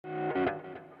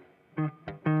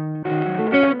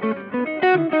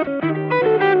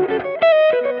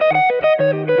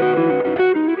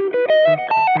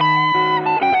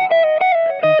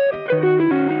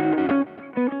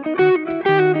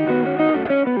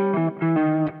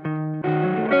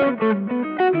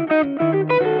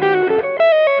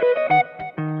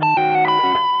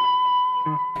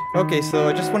Okay, so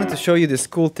I just wanted to show you this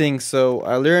cool thing. So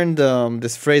I learned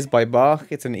this phrase by Bach.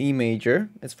 It's an E major.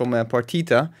 It's from a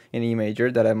partita in E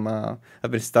major that I've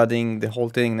been studying the whole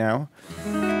thing now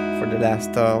for the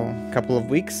last couple of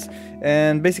weeks.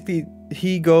 And basically,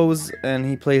 he goes and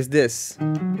he plays this.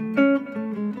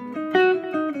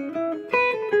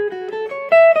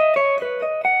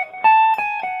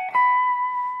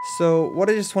 So what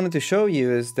I just wanted to show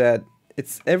you is that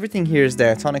everything here is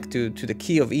diatonic to the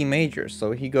key of E major.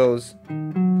 So he goes,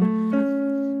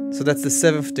 so that's the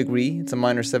 7th degree, it's a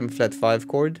minor 7 flat 5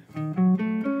 chord.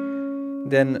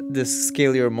 Then this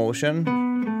scalar motion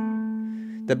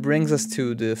that brings us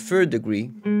to the 3rd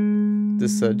degree,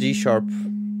 this G sharp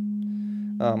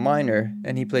minor,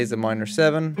 and he plays a minor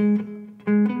 7,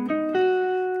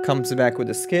 comes back with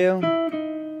a scale.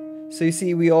 So you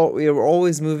see we are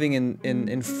always moving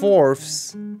in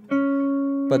fourths,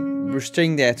 but we're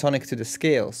stringing the diatonic to the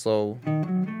scale, so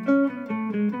and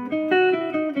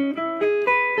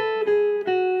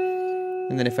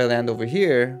then if I land over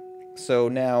here, so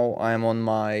now I'm on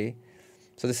my,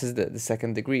 so this is the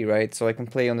 2nd degree, right? So I can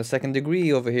play on the 2nd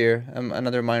degree over here,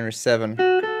 another minor 7,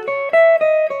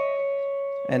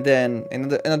 and then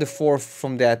another fourth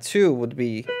from that too would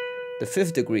be the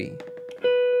 5th degree,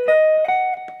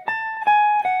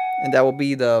 and that will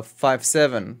be the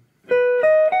 5/7.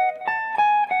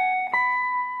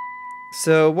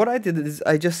 So what I did is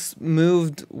I just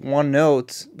moved one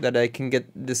note that I can get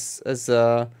this as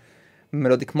a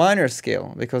melodic minor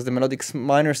scale, because the melodic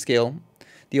minor scale,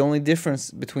 the only difference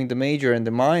between the major and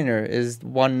the minor is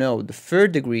one note. The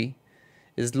 3rd degree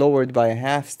is lowered by a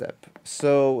half step.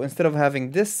 So instead of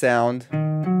having this sound,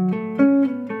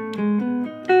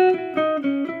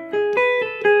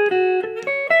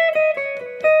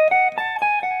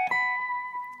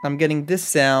 I'm getting this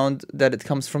sound that it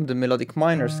comes from the melodic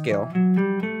minor scale.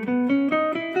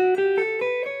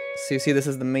 So you see this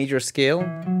is the major scale,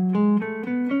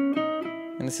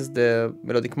 and this is the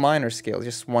melodic minor scale,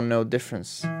 just one note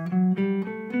difference.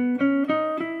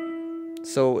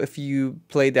 So if you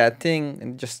play that thing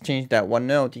and just change that one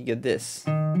note, you get this.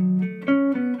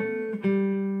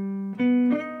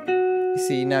 You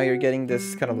see, now you're getting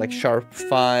this kind of like sharp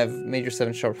 5, major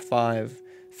 7 sharp 5,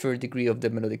 3rd degree of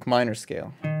the melodic minor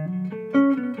scale.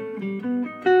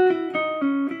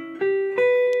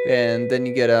 And then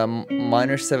you get a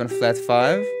minor 7 flat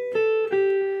 5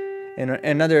 and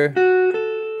another,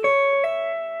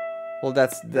 well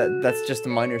that's just a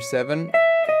minor 7,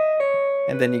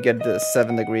 and then you get the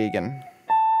 7th degree again.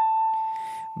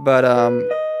 But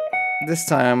this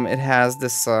time it has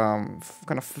this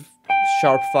kind of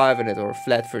sharp 5 in it, or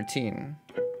flat 13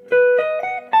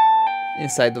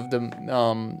 inside of the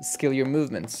scalar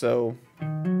movement. So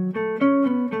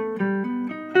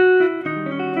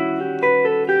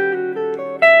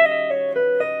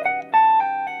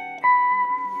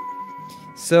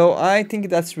I think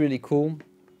that's really cool,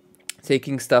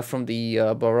 taking stuff from the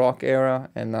Baroque era,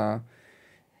 and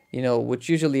you know, which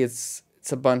usually it's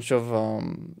a bunch of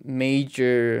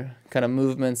major kind of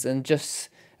movements, and just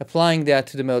applying that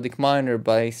to the melodic minor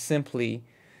by simply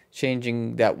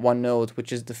changing that one note,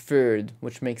 which is the 3rd,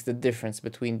 which makes the difference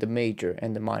between the major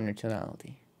and the minor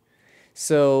tonality.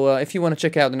 So if you want to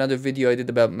check out another video I did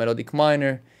about melodic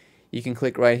minor, you can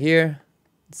click right here.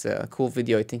 It's a cool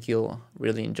video. I think you'll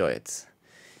really enjoy it.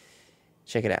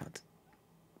 Check it out.